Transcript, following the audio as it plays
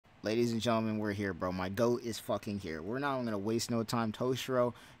Ladies and gentlemen, we're here, bro. My GOAT is fucking here. We're not gonna waste no time.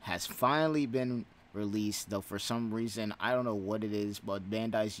 Toshiro has finally been released, though for some reason, I don't know what it is, but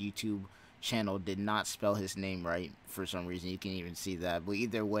Bandai's YouTube channel did not spell his name right for some reason. You can even see that. But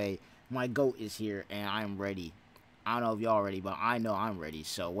either way, my GOAT is here, and I'm ready. I don't know if y'all ready, but I know I'm ready.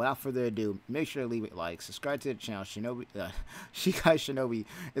 So without further ado, make sure to leave a like, subscribe to the channel. Shinobi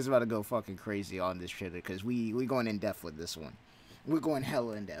is about to go fucking crazy on this trailer because we going in depth with this one. We're going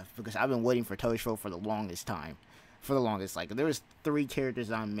hella in depth because I've been waiting for Toshiro for the longest time. For the longest, like there's 3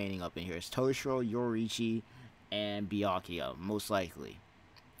 characters I'm maining up in here. It's Toshiro, Yoriichi, and Byakuya, most likely.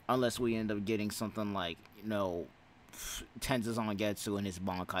 Unless we end up getting something like, you know, Tenzan Getsu in his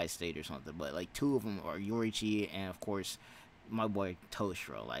Bankai state or something. But like 2 of them are Yoriichi and of course my boy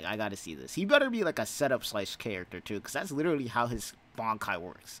Toshiro. Like I gotta see this. He better be like a setup / character too, because that's literally how his Bankai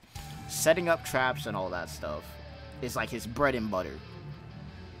works. Setting up traps and all that stuff is like his bread and butter.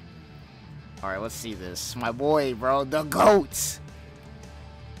 Alright, let's see this. My boy, bro, the GOAT.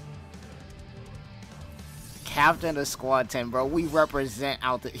 Captain of Squad 10, bro. We represent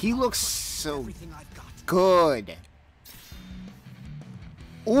out there. He looks so good.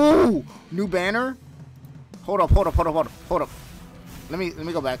 Ooh, new banner. Hold up. Let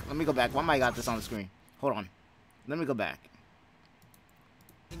me go back. Why am I got this on the screen? Hold on. Let me go back.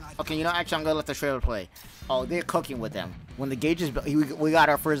 Okay, you know, actually, I'm gonna let the trailer play. Oh, they're cooking with them. When the gauge is, we got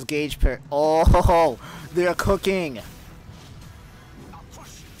our first gauge pair. Oh, they're cooking.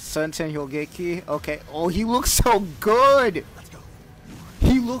 Sunten Hyogeki. Okay. Oh, he looks so good.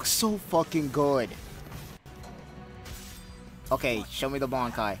 He looks so fucking good. Okay, show me the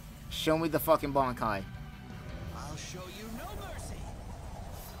Bankai. Show me the fucking Bankai. I'll show you no mercy.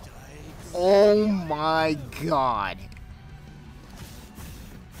 Oh my god.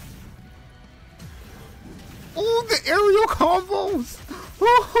 Oh, the aerial combos!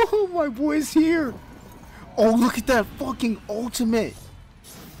 Oh, my boy's here! Oh, look at that fucking ultimate!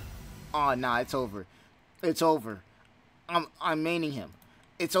 Oh, nah, it's over. It's over. I'm maining him.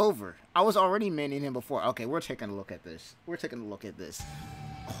 It's over. I was already maining him before. Okay, we're taking a look at this.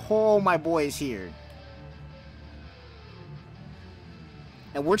 Oh, my boy is here.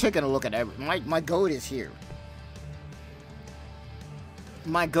 And we're taking a look at my GOAT is here.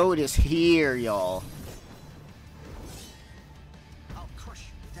 My GOAT is here, y'all.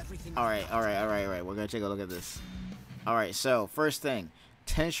 Alright. We're gonna take a look at this. Alright, so first thing,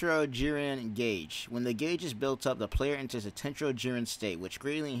 Tenshiro Jiren gauge. When the gauge is built up, the player enters a Tenshiro Jiren state, which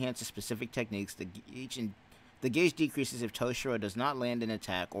greatly enhances specific techniques. The gauge decreases if Toshiro does not land an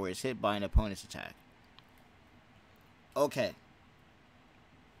attack or is hit by an opponent's attack. Okay.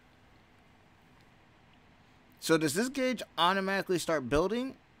 So does this gauge automatically start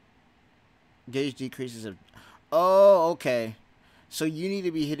building? Gauge decreases if... Oh, okay. So you need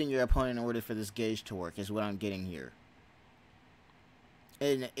to be hitting your opponent in order for this gauge to work, is what I'm getting here.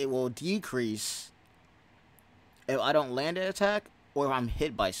 And it will decrease if I don't land an attack or if I'm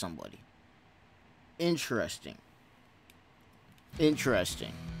hit by somebody. Interesting.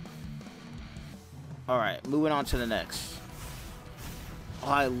 Alright, moving on to the next.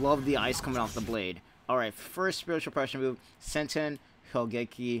 Oh, I love the ice coming off the blade. Alright, first spiritual pressure move, Senten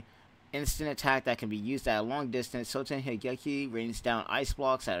Hyogeki. Instant attack that can be used at a long distance. Soten Hyogeki rains down ice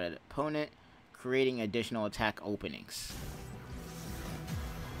blocks at an opponent, creating additional attack openings.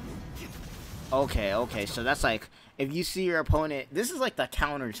 Okay, so that's like, if you see your opponent, this is like the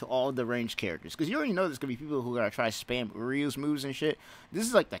counter to all the ranged characters, because you already know there's going to be people who are going to try to spam Ryu's moves and shit. This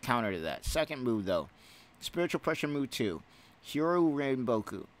is like the counter to that. Second move, though, Spiritual Pressure Move 2, Hyoru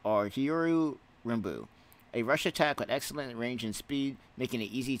Renboku, or Hyoru Renbu. A rush attack with excellent range and speed, making it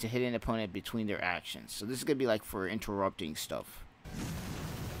easy to hit an opponent between their actions. So this is going to be like for interrupting stuff.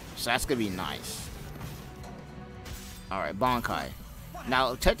 So that's going to be nice. Alright, Bankai.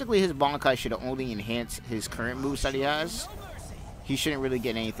 Now, technically his Bankai should only enhance his current moves that he has. He shouldn't really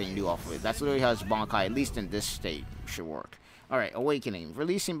get anything new off of it. That's literally how his Bankai, at least in this state, should work. Alright, Awakening.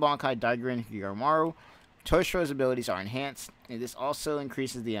 Releasing Bankai Daigen Hyomaru. Toshiro's abilities are enhanced, and this also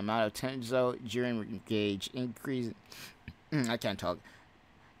increases the amount of Tenzo Jiren gauge I can't talk.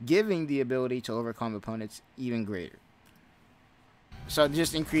 Giving the ability to overcome opponents even greater. So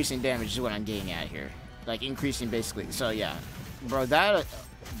just increasing damage is what I'm getting at here. Like increasing basically. So yeah. Bro,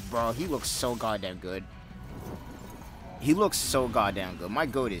 he looks so goddamn good. My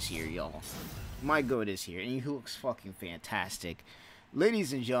GOAT is here, y'all. My GOAT is here, and he looks fucking fantastic.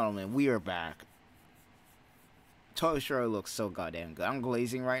 Ladies and gentlemen, we are back. Toshiro looks so goddamn good. I'm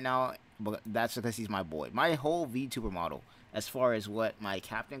glazing right now, but that's because he's my boy. My whole VTuber model as far as what my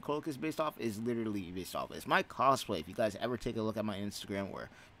captain cloak is based off, is literally based off. It's my cosplay. If you guys ever take a look at my Instagram or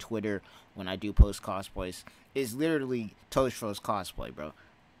Twitter when I do post cosplays, it's literally Toshiro's cosplay, bro.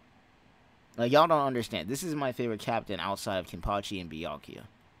 Like, y'all don't understand. This is my favorite captain outside of Kenpachi and Byakuya.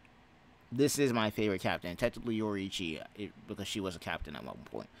 This is my favorite captain. Technically Yoriichi, because she was a captain at one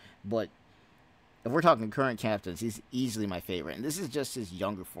point. But if we're talking current captains, he's easily my favorite. And this is just his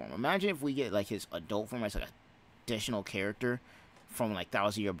younger form. Imagine if we get like his adult form as like an additional character from like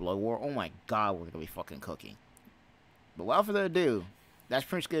 1000-Year Blood War. Oh my god, we're gonna be fucking cooking. But without further ado, that's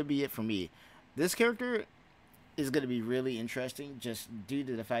pretty much gonna be it for me. This character is gonna be really interesting just due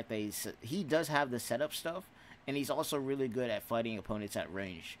to the fact that he does have the setup stuff, and he's also really good at fighting opponents at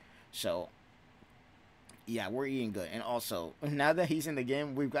range. So yeah, we're eating good. And also, now that he's in the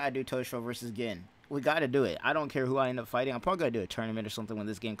game, we've got to do Toshiro versus Gin. We got to do it. I don't care who I end up fighting. I'm probably going to do a tournament or something when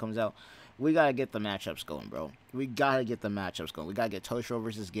this game comes out. We got to get the matchups going, bro. We got to get the matchups going. We got to get Toshiro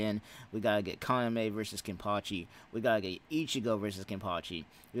versus Gin. We got to get Kaname versus Kenpachi. We got to get Ichigo versus Kenpachi.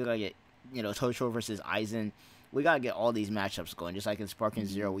 We got to get, you know, Toshiro versus Aizen. We gotta get all these matchups going, just like in Sparking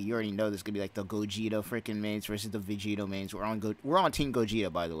Zero. We already know this gonna be like the Gogeta freaking mains versus the Vegito mains. We're on Team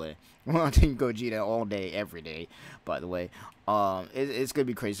Gogeta, by the way. We're on Team Gogeta all day, every day. By the way, it's gonna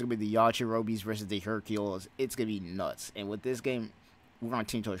be crazy. It's gonna be the Yachirobis versus the Hercules. It's gonna be nuts. And with this game, we're on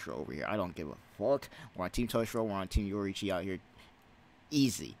Team Toshiro over here. I don't give a fuck. We're on Team Toshiro. We're on Team Yoriichi out here.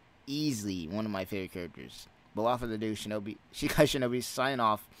 Easily one of my favorite characters. But without further ado, Shinobi, sign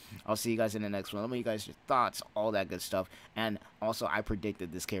off. I'll see you guys in the next one. Let me know you guys your thoughts, all that good stuff. And also, I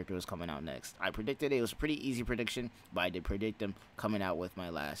predicted this character was coming out next. I predicted it. It was a pretty easy prediction, but I did predict him coming out with my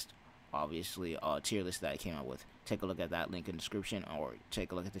last, obviously, tier list that I came out with. Take a look at that link in the description, or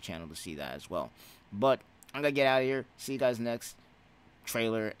take a look at the channel to see that as well. But I'm going to get out of here. See you guys next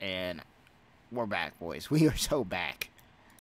trailer, and we're back, boys. We are so back.